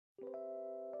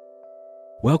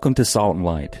Welcome to Salt and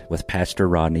Light with Pastor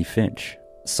Rodney Finch.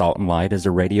 Salt and Light is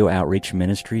a radio outreach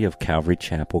ministry of Calvary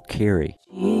Chapel, Cary.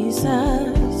 Jesus,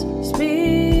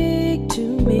 speak to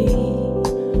me.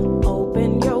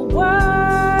 Open your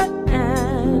word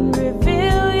and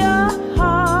reveal your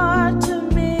heart to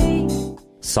me.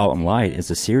 Salt and Light is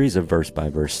a series of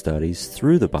verse-by-verse studies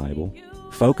through the Bible,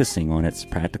 focusing on its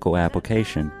practical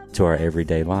application to our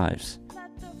everyday lives.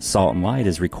 Salt and Light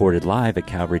is recorded live at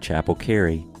Calvary Chapel,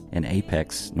 Cary in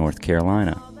Apex, North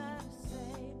Carolina.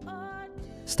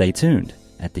 Stay tuned.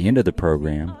 At the end of the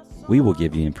program, we will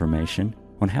give you information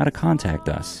on how to contact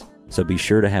us, so be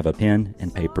sure to have a pen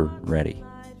and paper ready.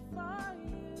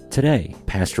 Today,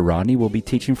 Pastor Rodney will be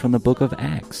teaching from the book of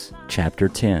Acts, chapter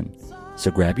 10,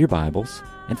 so grab your Bibles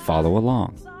and follow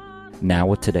along. Now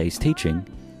with today's teaching,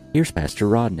 here's Pastor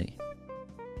Rodney.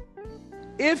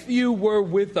 If you were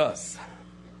with us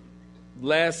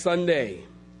last Sunday,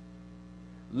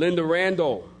 Linda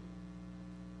Randall,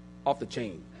 off the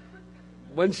chain.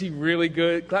 Wasn't she really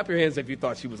good? Clap your hands if you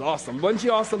thought she was awesome. Wasn't she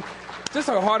awesome? Just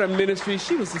her heart of ministry,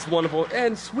 she was just wonderful.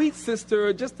 And sweet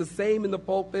sister, just the same in the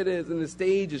pulpit as in the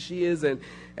stage as she is and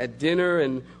at dinner.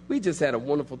 And we just had a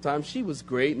wonderful time. She was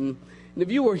great. And if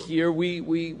you were here, we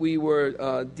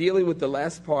were dealing with the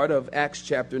last part of Acts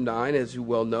chapter 9, as you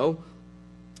well know.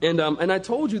 And I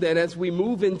told you that as we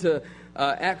move into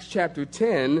Acts chapter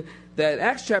 10, that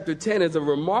Acts chapter 10 is a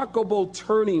remarkable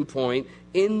turning point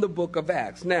in the book of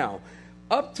Acts. Now,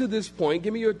 up to this point,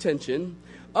 give me your attention,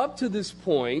 up to this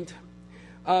point,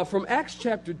 from Acts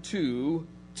chapter 2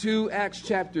 to Acts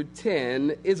chapter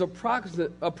 10 is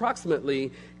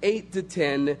approximately 8 to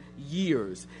 10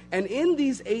 years. And in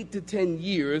these 8 to 10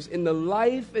 years, in the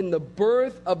life and the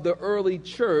birth of the early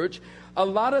church, a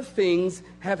lot of things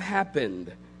have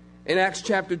happened. In Acts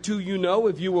chapter 2, you know,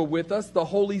 if you were with us, the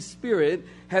Holy Spirit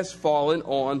has fallen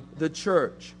on the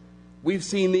church. We've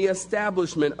seen the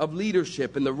establishment of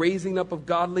leadership and the raising up of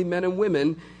godly men and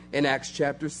women in Acts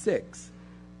chapter 6.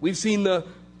 We've seen the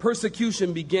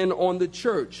persecution begin on the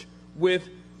church with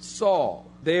Saul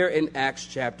there in Acts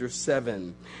chapter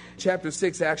 7. Chapter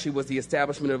 6 actually was the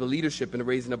establishment of the leadership and the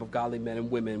raising up of godly men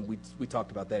and women. We talked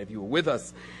about that if you were with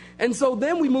us. And so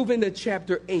then we move into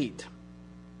chapter 8.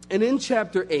 And in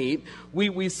chapter 8,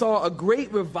 we saw a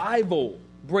great revival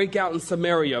break out in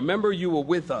Samaria. Remember, you were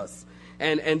with us.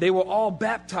 And they were all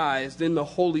baptized in the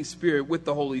Holy Spirit, with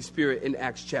the Holy Spirit in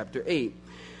Acts chapter 8.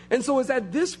 And so it's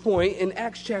at this point in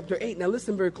Acts chapter 8, now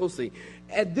listen very closely,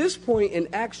 at this point in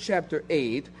Acts chapter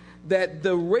 8, that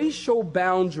the racial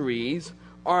boundaries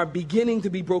are beginning to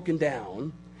be broken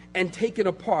down and taken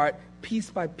apart piece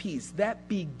by piece. That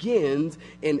begins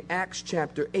in Acts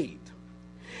chapter 8.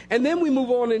 And then we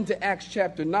move on into Acts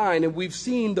chapter 9, and we've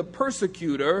seen the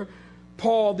persecutor,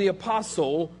 Paul the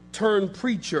apostle, turned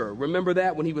preacher. Remember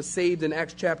that when he was saved in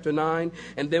Acts chapter 9?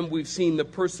 And then we've seen the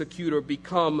persecutor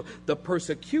become the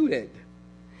persecuted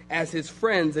as his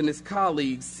friends and his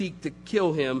colleagues seek to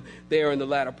kill him there in the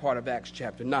latter part of Acts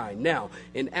chapter 9. Now,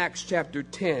 in Acts chapter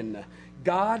 10,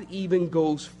 God even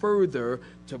goes further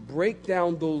to break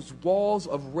down those walls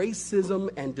of racism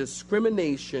and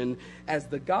discrimination as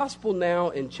the gospel now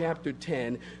in chapter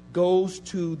 10 goes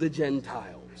to the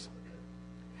Gentiles.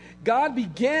 God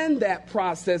began that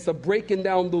process of breaking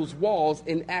down those walls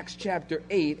in Acts chapter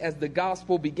 8 as the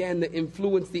gospel began to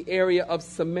influence the area of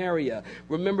Samaria.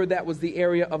 Remember, that was the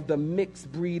area of the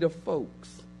mixed breed of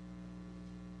folks.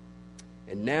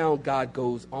 And now God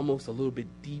goes almost a little bit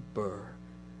deeper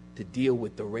to deal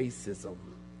with the racism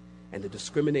and the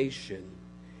discrimination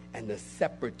and the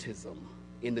separatism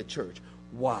in the church.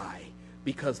 Why?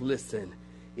 Because listen,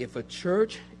 if a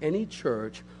church, any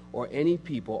church, or any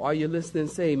people, are you listening?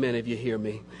 Say amen if you hear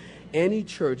me. Any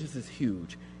church, this is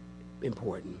huge,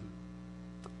 important.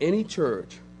 Any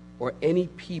church or any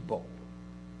people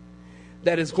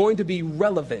that is going to be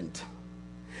relevant,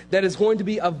 that is going to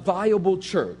be a viable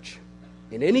church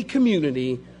in any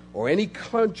community or any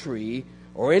country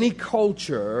or any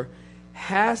culture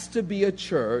has to be a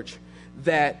church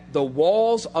that the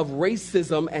walls of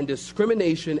racism and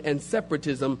discrimination and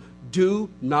separatism do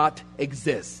not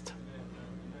exist.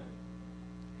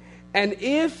 And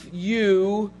if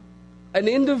you, an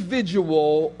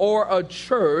individual or a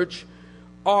church,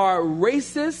 are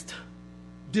racist,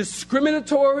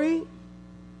 discriminatory,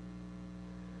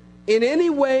 in any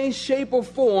way, shape, or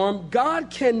form, God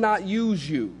cannot use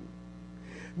you.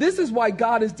 This is why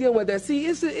God is dealing with that. See,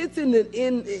 it's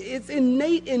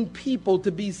innate in people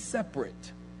to be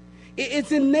separate.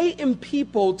 It's innate in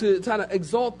people to kind of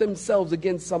exalt themselves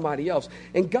against somebody else.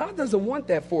 And God doesn't want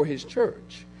that for his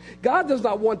church. God does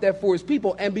not want that for his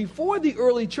people. And before the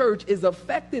early church is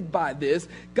affected by this,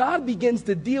 God begins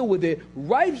to deal with it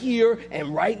right here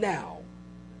and right now.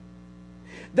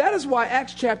 That is why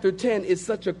Acts chapter 10 is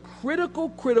such a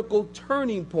critical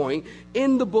turning point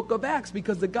in the book of Acts,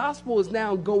 because the gospel is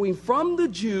now going from the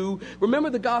Jew. Remember,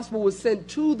 the gospel was sent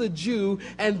to the Jew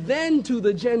and then to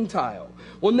the Gentile.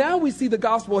 Well, now we see the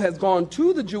gospel has gone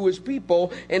to the Jewish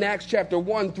people in Acts chapter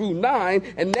 1 through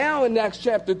 9, and now in Acts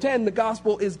chapter 10, the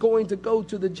gospel is going to go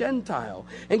to the Gentile.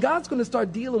 And God's going to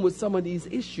start dealing with some of these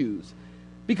issues,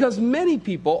 because many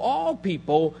people, all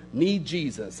people, need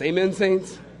Jesus. Amen,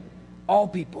 saints? All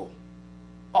people,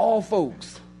 all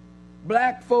folks,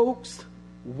 black folks,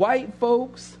 white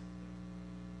folks.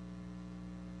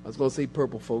 I was going to say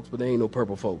purple folks, but there ain't no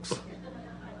purple folks.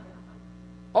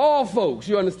 All folks,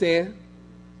 you understand?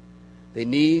 They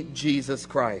need Jesus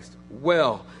Christ.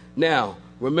 Well, now,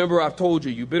 remember I've told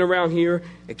you, you've been around here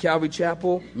at Calvary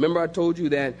Chapel. Remember I told you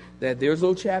that there's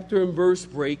no chapter and verse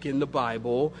break in the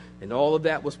Bible, and all of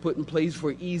that was put in place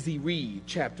for easy read,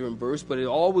 chapter and verse, but it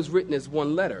all was written as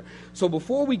one letter. So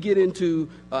before we get into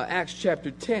Acts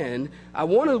chapter 10,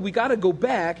 we got to go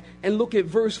back and look at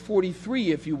verse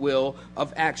 43, if you will,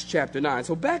 of Acts chapter 9.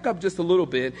 So back up just a little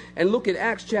bit and look at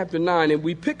Acts chapter 9, and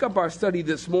we pick up our study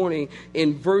this morning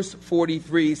in verse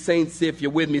 43. Saints, if you're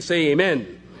with me, say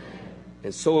amen.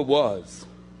 And so it was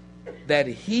that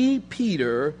he,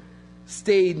 Peter,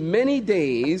 stayed many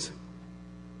days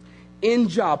in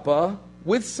Joppa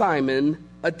with Simon,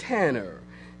 a tanner.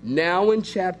 Now in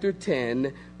chapter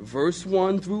 10, verse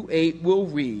 1 through 8, we'll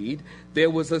read,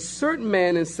 there was a certain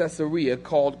man in Caesarea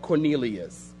called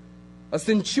Cornelius, a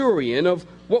centurion of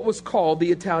what was called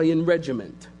the Italian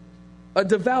regiment, a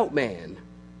devout man,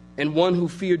 and one who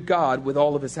feared God with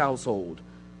all of his household,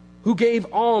 who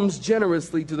gave alms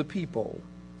generously to the people.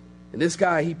 And this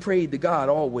guy, he prayed to God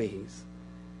always.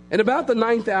 And about the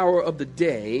 9th hour of the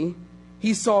day,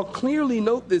 he saw clearly,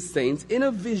 note this, saints, in a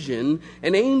vision,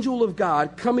 an angel of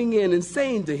God coming in and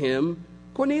saying to him,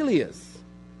 Cornelius.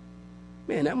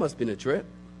 Man, that must have been a trip.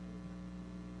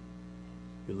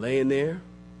 You're laying there,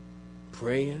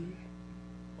 praying.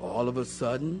 All of a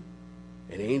sudden,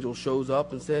 an angel shows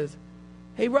up and says,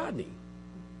 hey, Rodney.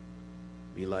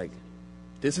 Be like,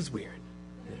 this is weird.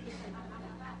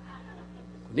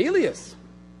 Cornelius,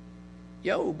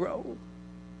 yo, bro.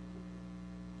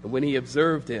 And when he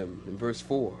observed him, in verse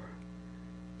 4,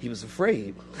 he was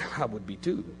afraid, I would be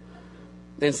too,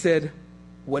 and said,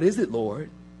 what is it, Lord?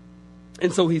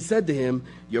 And so he said to him,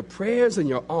 your prayers and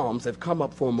your alms have come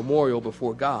up for a memorial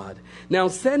before God. Now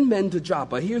send men to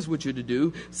Joppa. Here's what you're to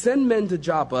do. Send men to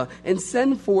Joppa and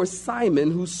send for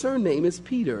Simon, whose surname is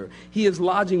Peter. He is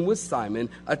lodging with Simon,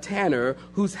 a tanner,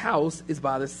 whose house is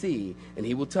by the sea. And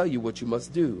he will tell you what you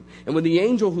must do. And when the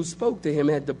angel who spoke to him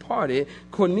had departed,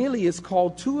 Cornelius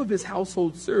called 2 of his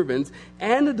household servants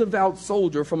and a devout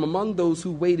soldier from among those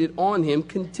who waited on him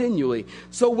continually.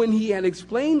 So when he had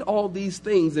explained all these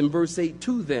things in verse 8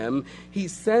 to them, he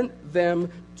sent them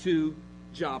to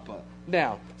Joppa.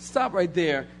 Now, stop right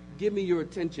there. Give me your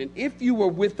attention. If you were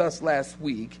with us last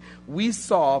week, we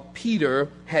saw Peter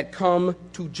had come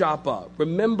to Joppa.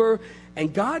 Remember?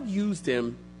 And God used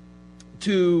him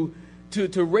to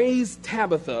raise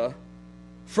Tabitha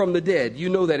from the dead. You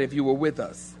know that if you were with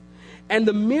us. And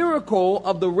the miracle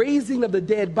of the raising of the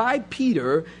dead by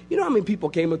Peter, you know how many people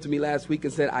came up to me last week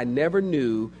and said, I never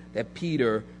knew that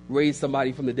Peter raised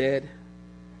somebody from the dead?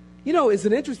 You know, it's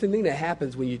an interesting thing that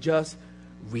happens when you just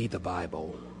read the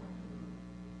Bible.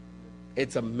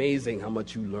 It's amazing how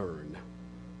much you learn.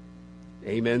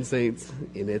 Amen, saints?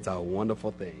 And it's a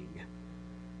wonderful thing.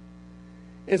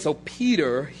 And so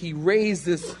Peter, he raised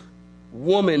this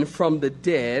woman from the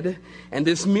dead, and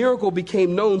this miracle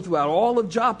became known throughout all of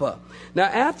Joppa. Now,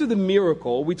 after the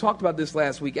miracle, we talked about this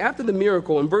last week, after the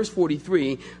miracle in verse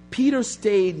 43, Peter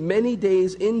stayed many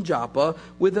days in Joppa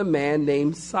with a man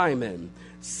named Simon.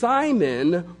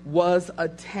 Simon was a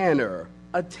tanner.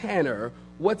 A tanner.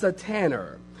 What's a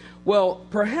tanner? Well,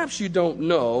 perhaps you don't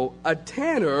know, a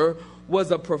tanner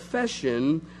was a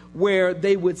profession where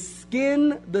they would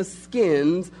skin the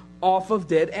skins off of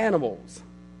dead animals.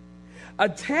 A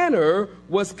tanner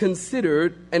was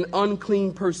considered an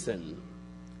unclean person.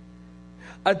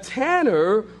 A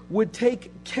tanner would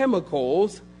take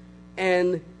chemicals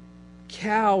and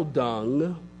cow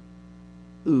dung,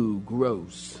 ooh,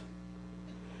 gross,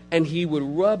 and he would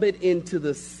rub it into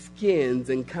the skins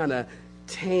and kind of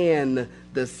tan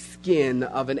the skin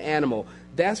of an animal.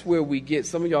 That's where we get,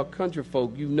 some of y'all country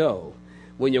folk, you know,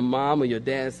 when your mom or your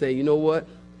dad say, you know what,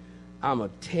 I'm going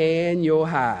to tan your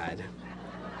hide.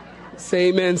 Say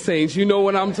amen, saints. You know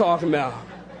what I'm talking about.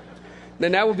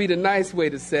 Then that would be the nice way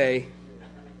to say,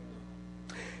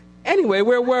 anyway,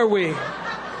 where were we?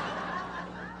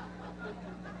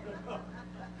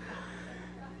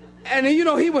 And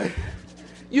then, he would,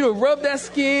 rub that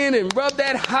skin and rub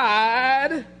that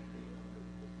hide.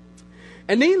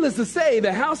 And needless to say,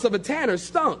 the house of a tanner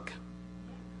stunk.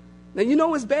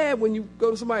 Now, it's bad when you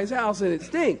go to somebody's house and it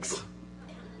stinks.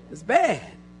 It's bad.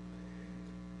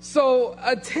 So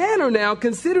a tanner now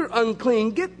considered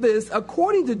unclean. Get this,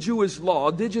 according to Jewish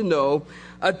law, did you know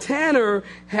a tanner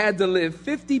had to live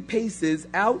 50 paces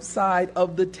outside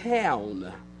of the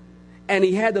town, and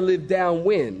he had to live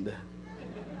downwind?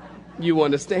 You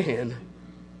understand?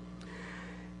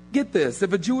 Get this,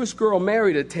 if a Jewish girl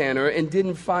married a tanner and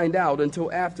didn't find out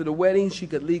until after the wedding, she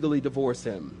could legally divorce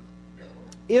him.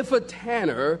 If a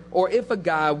tanner or if a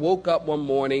guy woke up one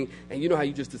morning, and you know how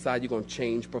you just decide you're going to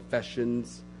change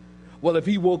professions? Well, if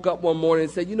he woke up one morning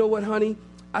and said, you know what, honey,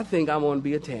 I think I want to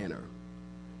be a tanner.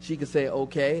 She could say,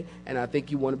 okay, and I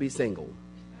think you want to be single.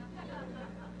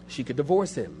 She could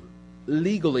divorce him,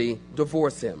 legally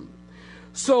divorce him.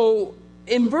 So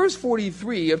in verse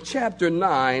 43 of chapter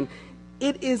 9,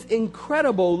 it is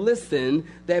incredible, listen,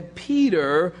 that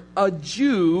Peter, a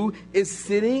Jew, is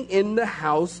sitting in the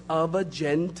house of a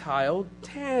Gentile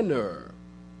tanner.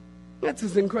 That's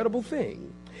an incredible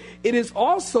thing. It is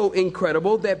also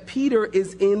incredible that Peter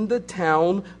is in the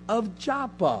town of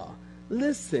Joppa.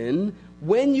 Listen,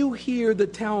 when you hear the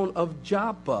town of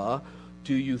Joppa,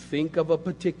 do you think of a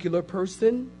particular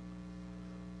person?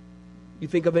 You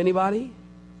think of anybody?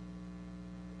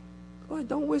 Go ahead,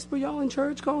 don't whisper, y'all in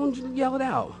church. Go and yell it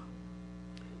out.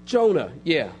 Jonah,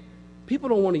 yeah. People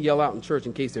don't want to yell out in church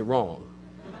in case they're wrong.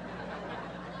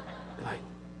 They're like,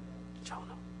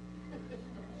 Jonah.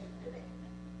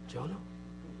 Jonah?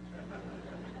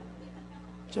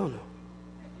 Jonah.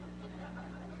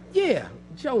 Yeah,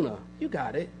 Jonah. You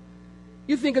got it.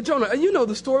 You think of Jonah. You know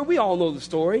the story. We all know the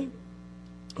story.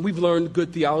 We've learned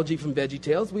good theology from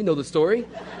VeggieTales. We know the story.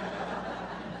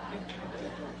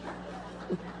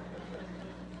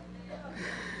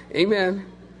 Amen.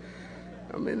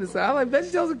 I like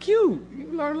VeggieTales are cute. You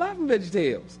can learn a lot from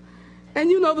VeggieTales. And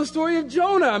you know the story of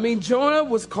Jonah. Jonah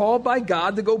was called by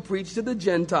God to go preach to the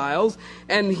Gentiles,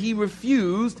 and he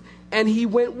refused, and he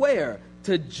went where?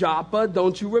 To Joppa,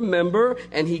 don't you remember?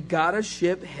 And he got a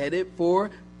ship headed for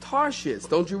Tarshish.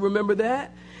 Don't you remember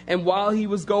that? And while he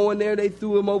was going there, they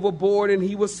threw him overboard, and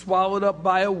he was swallowed up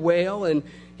by a whale, and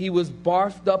he was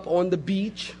barfed up on the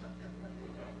beach.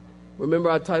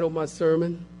 Remember I titled my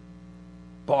sermon,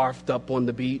 Barfed Up on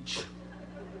the Beach?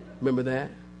 Remember that?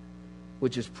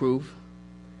 Which is proof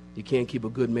you can't keep a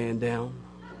good man down.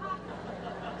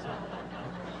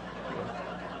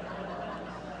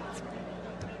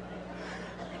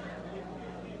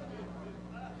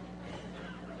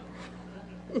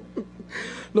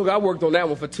 Look, I worked on that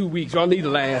one for 2 weeks. Y'all need to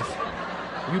laugh.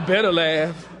 You better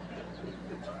laugh.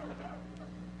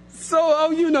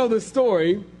 So, you know the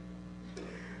story.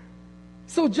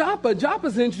 So Joppa's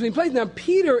an interesting place. Now,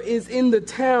 Peter is in the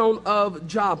town of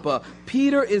Joppa.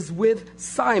 Peter is with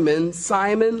Simon.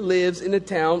 Simon lives in the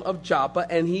town of Joppa,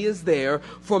 and he is there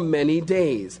for many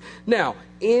days. Now,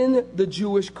 in the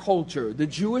Jewish culture, the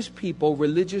Jewish people,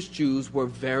 religious Jews, were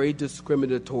very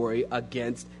discriminatory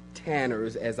against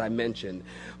tanners, as I mentioned.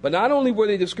 But not only were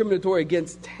they discriminatory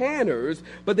against tanners,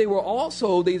 but they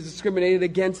discriminated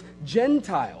against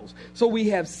Gentiles. So we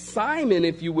have Simon,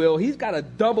 if you will, he's got a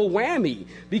double whammy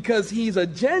because he's a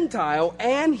Gentile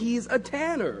and he's a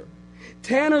tanner.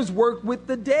 Tanners work with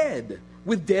the dead,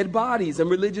 with dead bodies, and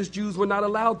religious Jews were not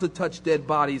allowed to touch dead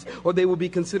bodies or they would be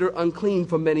considered unclean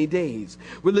for many days.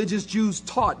 Religious Jews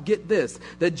taught, get this,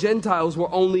 that Gentiles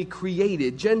were only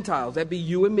created. Gentiles, that'd be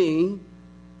you and me,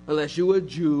 unless you were a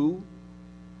Jew.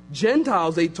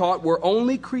 Gentiles, they taught, were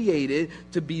only created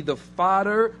to be the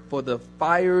fodder for the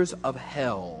fires of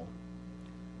hell.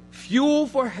 Fuel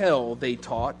for hell, they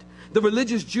taught. The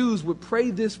religious Jews would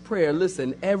pray this prayer,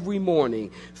 listen, every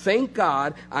morning. Thank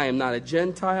God I am not a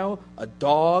Gentile, a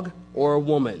dog, or a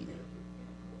woman.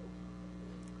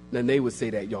 Then they would say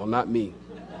that, y'all, not me.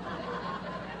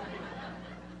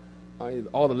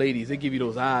 All the ladies, they give you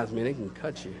those eyes, man, they can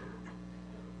cut you.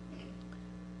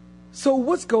 So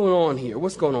what's going on here?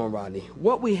 What's going on, Rodney?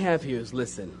 What we have here is,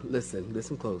 listen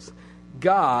close.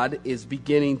 God is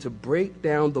beginning to break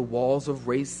down the walls of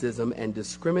racism and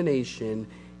discrimination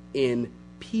in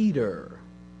Peter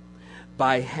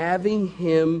by having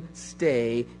him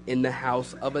stay in the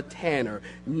house of a tanner.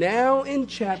 Now in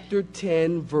chapter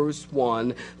 10, verse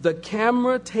 1, the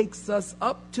camera takes us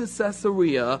up to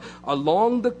Caesarea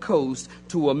along the coast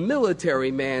to a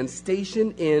military man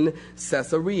stationed in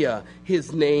Caesarea.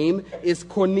 His name is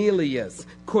Cornelius.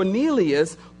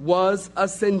 Cornelius was a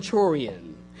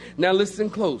centurion. Now listen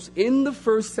close. In the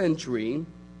first century,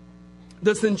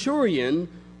 the centurion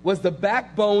was the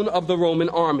backbone of the Roman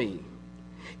army.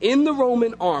 In the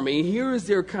Roman army, here is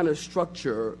their kind of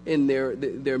structure in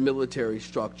their military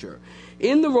structure.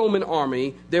 In the Roman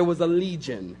army, there was a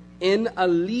legion. In a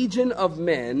legion of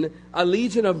men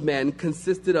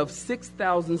consisted of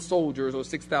 6,000 soldiers or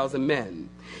 6,000 men.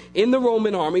 In the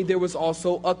Roman army, there was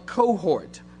also a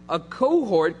cohort. A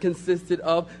cohort consisted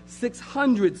of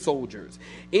 600 soldiers.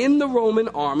 In the Roman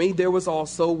army, there was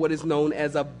also what is known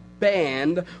as a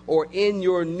band, or in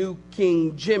your New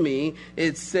King Jimmy,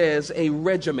 it says a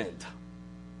regiment.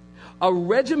 A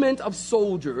regiment of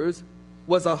soldiers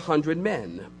was 100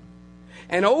 men.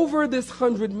 And over this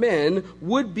 100 men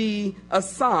would be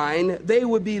assigned, they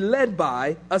would be led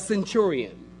by a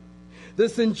centurion. The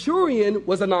centurion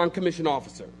was a non-commissioned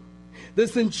officer. The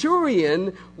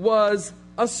centurion was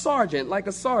a sergeant, like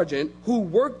a sergeant, who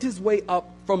worked his way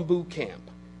up from boot camp.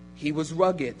 He was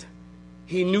rugged.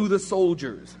 He knew the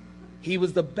soldiers. He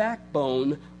was the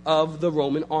backbone of the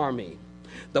Roman army.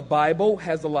 The Bible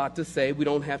has a lot to say. We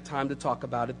don't have time to talk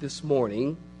about it this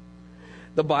morning.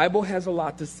 The Bible has a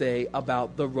lot to say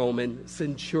about the Roman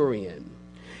centurion.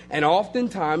 And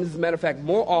oftentimes, as a matter of fact,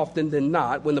 more often than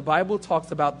not, when the Bible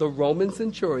talks about the Roman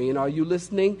centurion, are you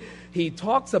listening? He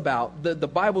talks about, the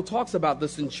Bible talks about the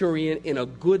centurion in a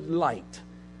good light.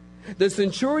 The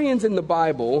centurions in the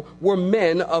Bible were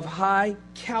men of high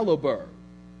caliber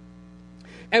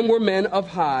and were men of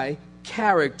high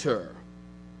character.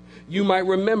 You might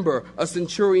remember a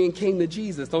centurion came to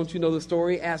Jesus. Don't you know the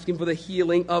story? Asking for the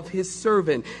healing of his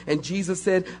servant. And Jesus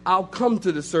said, I'll come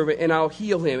to the servant and I'll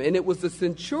heal him. And it was the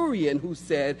centurion who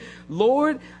said,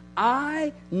 Lord,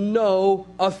 I know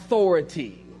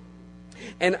authority.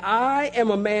 And I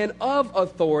am a man of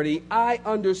authority. I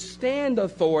understand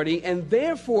authority. And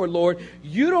therefore, Lord,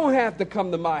 you don't have to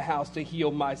come to my house to heal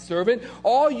my servant.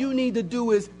 All you need to do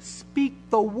is speak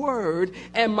the word,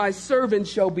 and my servant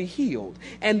shall be healed.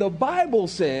 And the Bible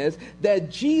says that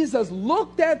Jesus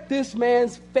looked at this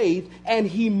man's faith, and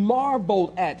he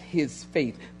marveled at his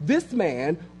faith. This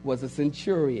man was a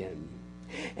centurion.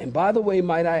 And by the way,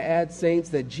 might I add, saints,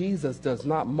 that Jesus does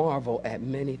not marvel at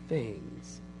many things.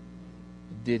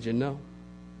 Did you know?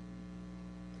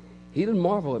 He didn't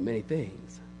marvel at many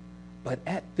things, but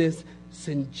at this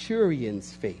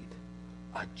centurion's faith,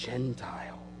 a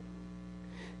Gentile.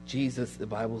 Jesus, the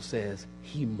Bible says,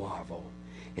 he marveled.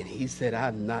 And he said,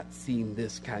 I've not seen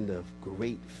this kind of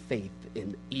great faith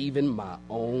in even my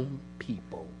own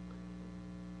people,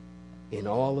 in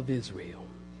all of Israel.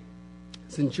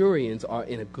 Centurions are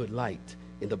in a good light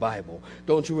in the Bible.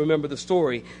 Don't you remember the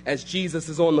story as Jesus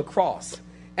is on the cross?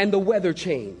 And the weather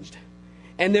changed,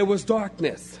 and there was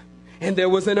darkness, and there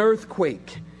was an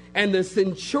earthquake, and the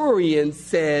centurion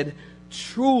said,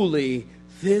 truly,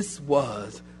 this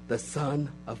was the Son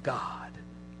of God.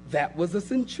 That was a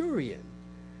centurion.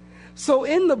 So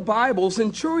in the Bible,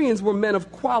 centurions were men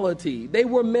of quality. They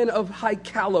were men of high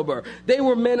caliber. They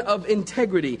were men of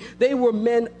integrity. They were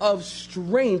men of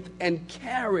strength and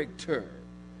character.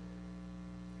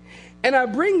 And I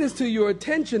bring this to your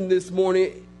attention this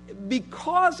morning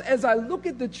because as I look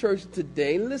at the church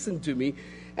today, listen to me,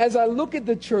 as I look at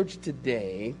the church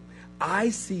today, I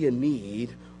see a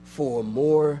need for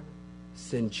more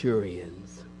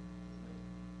centurions.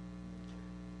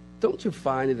 Don't you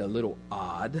find it a little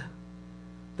odd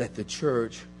that the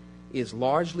church is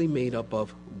largely made up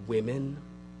of women?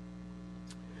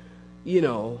 You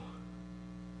know,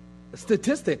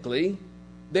 statistically,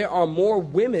 there are more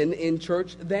women in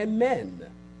church than men.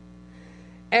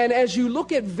 And as you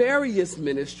look at various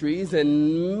ministries,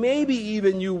 and maybe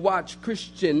even you watch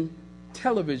Christian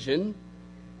television,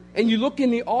 and you look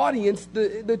in the audience,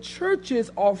 the churches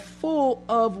are full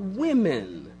of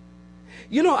women.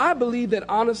 You know, I believe that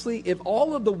honestly, if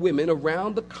all of the women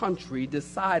around the country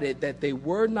decided that they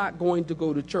were not going to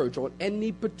go to church on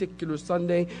any particular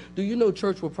Sunday, do you know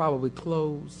church will probably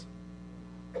close?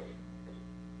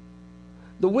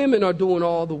 The women are doing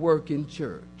all the work in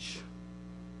church.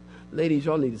 Ladies,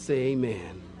 y'all need to say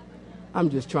amen. I'm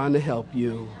just trying to help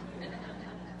you.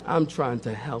 I'm trying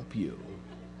to help you.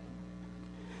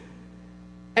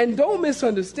 And don't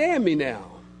misunderstand me now.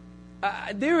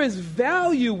 There is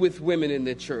value with women in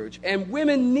the church, and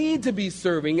women need to be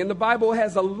serving, and the Bible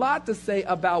has a lot to say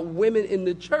about women in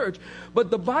the church,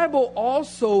 but the Bible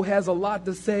also has a lot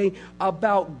to say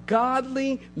about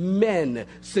godly men,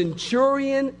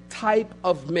 centurion type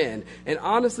of men. And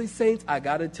honestly, saints, I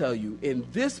got to tell you, in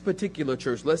this particular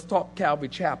church, let's talk Calvary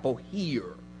Chapel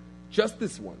here, just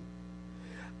this one,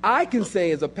 I can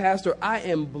say as a pastor, I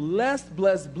am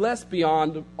blessed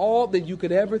beyond all that you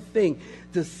could ever think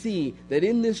to see that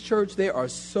in this church there are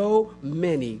so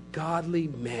many godly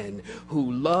men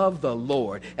who love the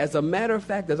Lord. As a matter of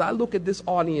fact, as I look at this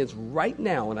audience right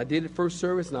now, and I did it first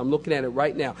service and I'm looking at it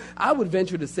right now, I would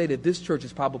venture to say that this church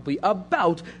is probably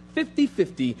about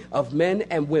 50-50 of men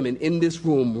and women in this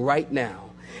room right now.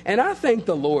 And I thank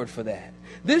the Lord for that.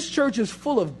 This church is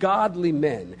full of godly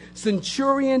men,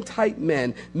 centurion-type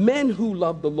men, men who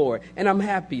love the Lord. And I'm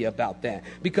happy about that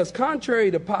because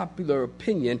contrary to popular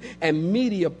opinion and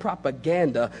media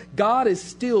propaganda, God is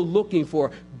still looking for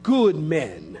good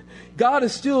men. God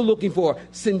is still looking for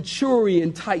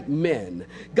centurion-type men.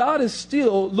 God is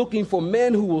still looking for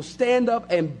men who will stand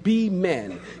up and be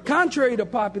men. Contrary to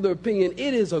popular opinion,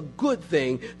 it is a good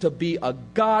thing to be a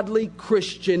godly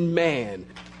Christian man.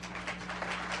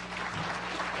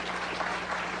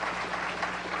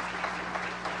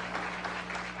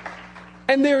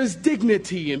 And there is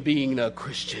dignity in being a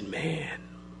Christian man.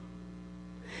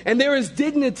 And there is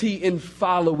dignity in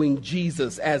following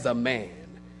Jesus as a man.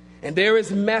 And there is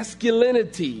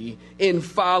masculinity in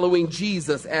following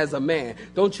Jesus as a man.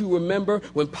 Don't you remember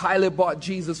when Pilate brought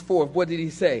Jesus forth? What did he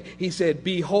say? He said,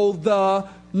 "Behold the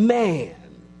man."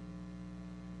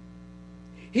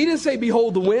 He didn't say,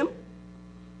 "Behold the wimp."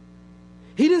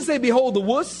 He didn't say, "Behold the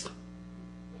wuss."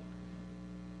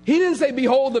 He didn't say,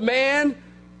 "Behold the man."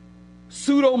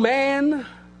 Pseudo man.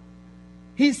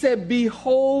 He said,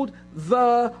 "Behold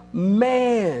the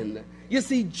man." You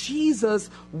see, Jesus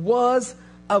was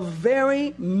a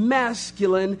very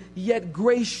masculine yet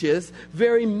gracious,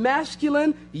 very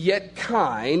masculine yet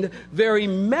kind, very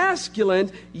masculine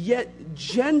yet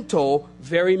gentle,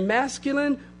 very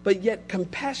masculine but yet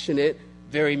compassionate,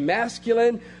 very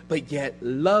masculine but yet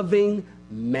loving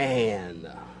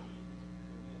man.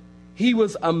 He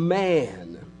was a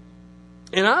man.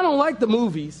 And I don't like the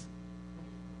movies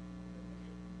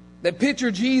that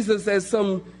picture Jesus as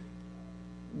some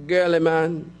girly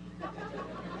man.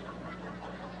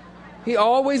 He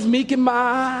always meek and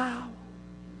mild.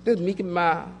 Just meek and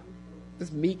mild.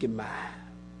 Just meek and mild.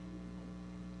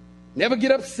 Never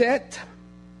get upset.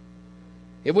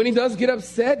 And when he does get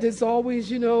upset, it's always,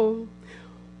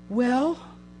 well,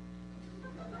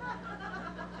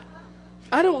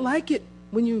 I don't like it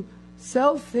when you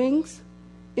sell things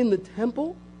in the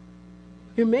temple.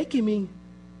 You're making me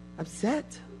upset.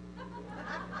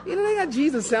 They got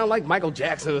Jesus sound like Michael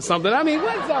Jackson or something. I mean,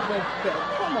 what's up with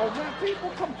that? Come on, man, people,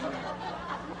 come on.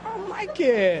 I don't like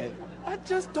it. I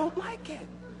just don't like it.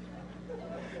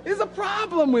 There's a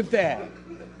problem with that.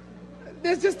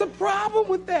 There's just a problem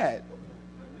with that.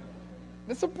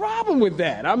 There's a problem with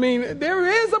that. I mean, there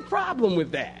is a problem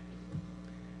with that.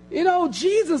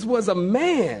 Jesus was a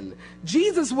man.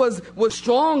 Jesus was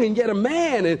strong and yet a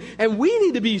man. And we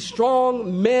need to be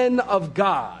strong men of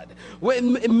God.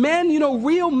 When men,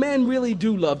 real men really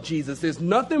do love Jesus. There's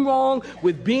nothing wrong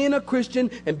with being a Christian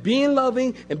and being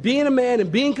loving and being a man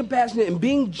and being compassionate and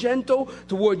being gentle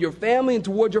toward your family and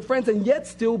toward your friends and yet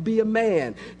still be a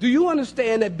man. Do you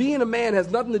understand that being a man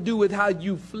has nothing to do with how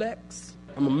you flex?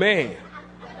 I'm a man.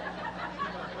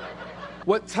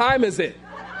 What time is it?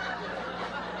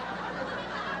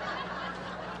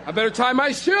 I better tie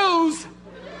my shoes.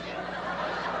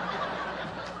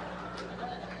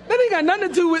 That ain't got nothing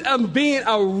to do with being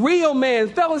a real man.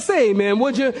 Fellas, say amen,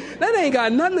 would you? That ain't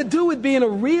got nothing to do with being a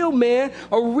real man.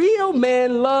 A real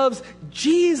man loves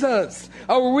Jesus.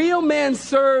 A real man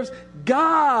serves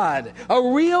God. A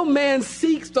real man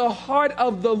seeks the heart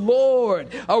of the Lord.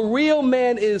 A real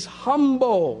man is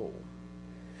humble.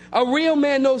 A real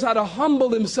man knows how to humble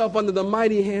himself under the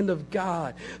mighty hand of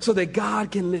God so that God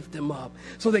can lift him up,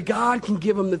 so that God can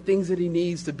give him the things that he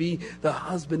needs to be the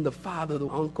husband, the father, the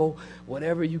uncle,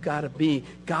 whatever you got to be.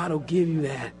 God will give you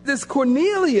that. This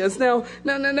Cornelius, now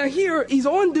here, he's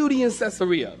on duty in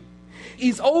Caesarea.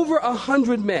 He's over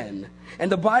 100 men.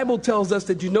 And the Bible tells us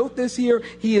that, you note this here,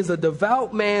 he is a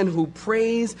devout man who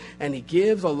prays and he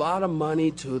gives a lot of money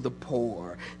to the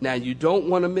poor. Now, you don't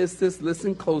want to miss this.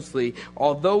 Listen closely.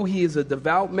 Although he is a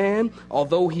devout man,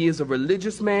 although he is a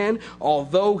religious man,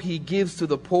 although he gives to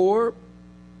the poor,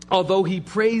 although he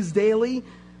prays daily,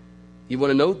 you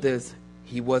want to note this,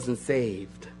 he wasn't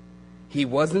saved. He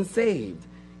wasn't saved.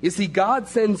 You see, God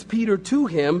sends Peter to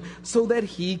him so that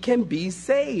he can be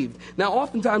saved. Now,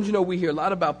 oftentimes, we hear a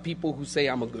lot about people who say,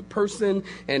 I'm a good person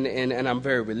and I'm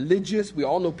very religious. We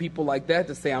all know people like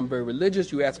that say, I'm very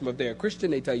religious. You ask them if they're a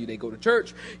Christian, they tell you they go to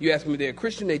church. You ask them if they're a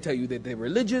Christian, they tell you that they're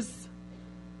religious.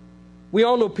 We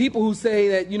all know people who say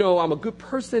that, I'm a good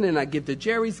person and I give to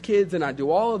Jerry's kids and I do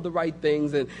all of the right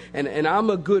things and I'm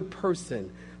a good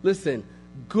person. Listen,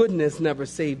 goodness never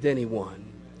saved anyone.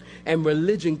 And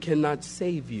religion cannot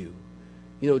save you.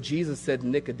 Jesus said to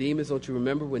Nicodemus, don't you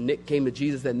remember when Nick came to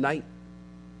Jesus at night?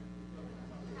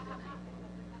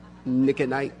 Nick at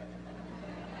night.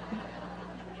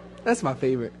 That's my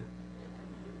favorite.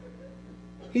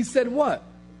 He said what?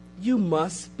 You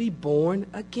must be born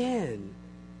again.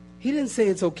 He didn't say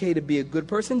it's okay to be a good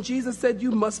person. Jesus said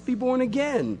you must be born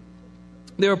again.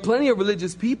 There are plenty of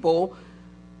religious people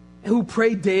who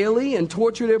pray daily and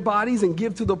torture their bodies and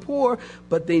give to the poor,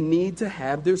 but they need to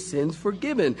have their sins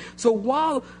forgiven. So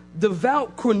while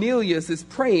devout Cornelius is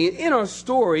praying, in our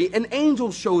story, an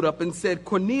angel showed up and said,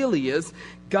 Cornelius,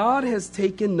 God has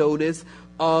taken notice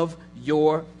of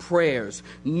your prayers.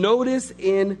 Notice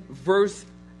in verse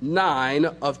 9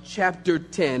 of chapter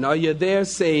 10. Are you there?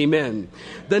 Say amen.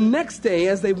 The next day,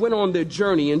 as they went on their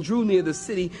journey and drew near the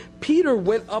city, Peter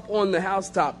went up on the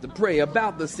housetop to pray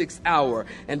about the 6th hour,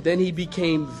 and then he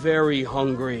became very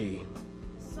hungry,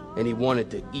 and he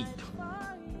wanted to eat.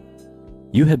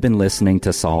 You have been listening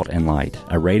to Salt and Light,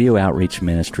 a radio outreach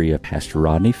ministry of Pastor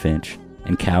Rodney Finch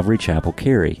and Calvary Chapel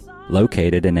Cary,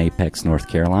 located in Apex, North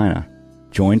Carolina.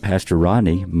 Join Pastor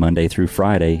Rodney Monday through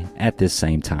Friday at this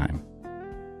same time.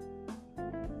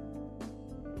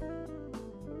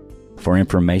 For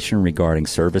information regarding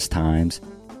service times,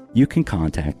 you can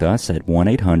contact us at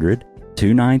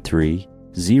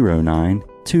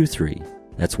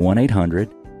 1-800-293-0923. That's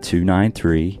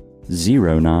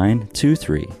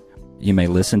 1-800-293-0923. You may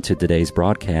listen to today's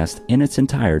broadcast in its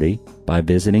entirety by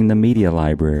visiting the media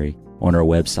library on our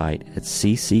website at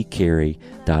cccary.org.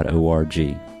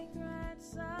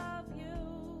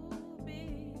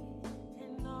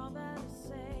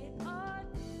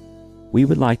 We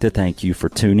would like to thank you for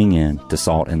tuning in to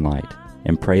Salt and Light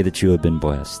and pray that you have been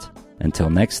blessed. Until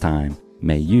next time,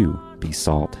 may you be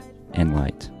salt and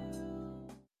light.